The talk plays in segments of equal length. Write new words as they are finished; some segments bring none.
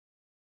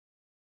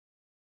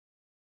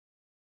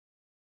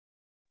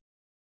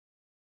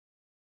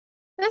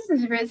This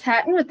is Riz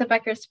Hatton with the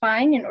Becker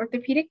Spine and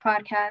Orthopedic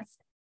Podcast.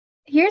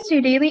 Here's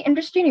your daily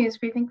industry news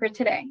briefing for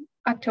today,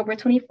 October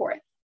 24th.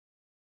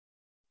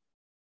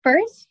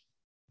 First,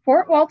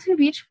 Fort Walton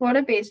Beach,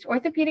 Florida-based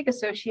Orthopedic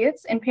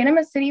Associates and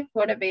Panama City,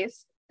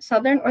 Florida-based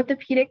Southern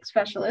Orthopedic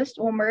Specialist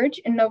will merge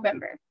in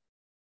November.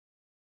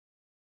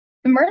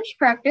 The merged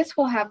practice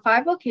will have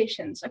 5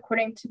 locations,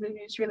 according to the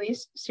news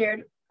release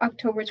shared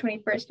October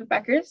 21st with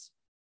Becker's.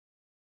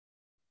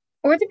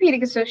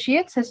 Orthopedic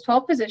Associates has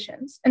 12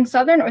 positions, and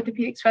Southern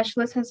Orthopedic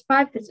Specialist has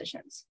 5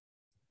 positions.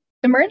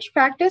 The merged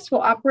practice will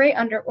operate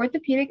under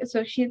Orthopedic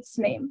Associates'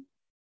 name.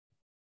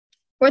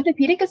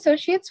 Orthopedic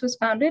Associates was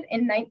founded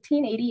in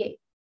 1988.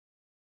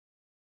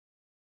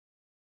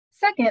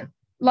 Second,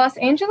 Los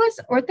Angeles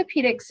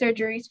Orthopedic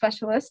Surgery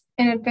Specialist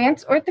and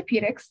Advanced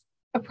Orthopedics,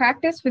 a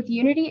practice with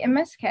Unity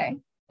MSK,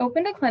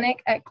 opened a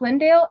clinic at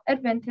Glendale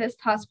Adventist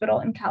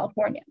Hospital in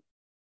California.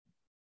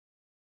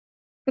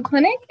 The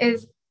clinic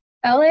is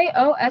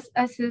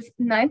LAOSS's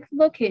 9th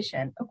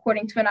location,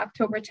 according to an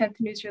October 10th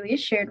news release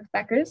shared with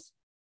Becker's.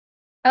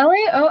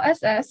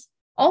 LAOSS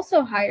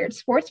also hired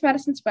sports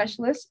medicine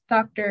specialist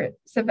Dr.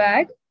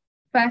 Sebag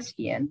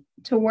Bastian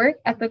to work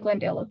at the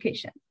Glendale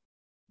location.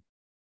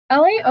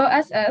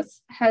 LAOSS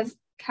has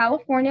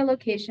California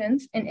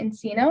locations in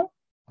Encino,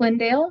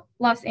 Glendale,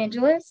 Los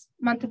Angeles,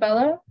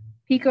 Montebello,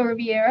 Pico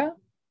Rivera,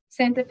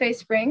 Santa Fe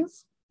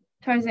Springs,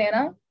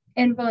 Tarzana,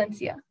 and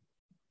Valencia.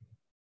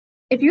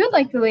 If you would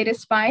like the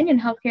latest spine and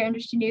healthcare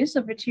industry news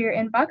delivered to your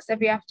inbox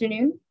every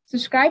afternoon,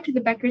 subscribe to the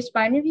Becker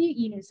Spine Review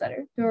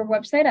e-newsletter through our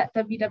website at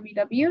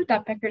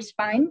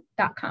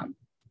www.beckerspine.com.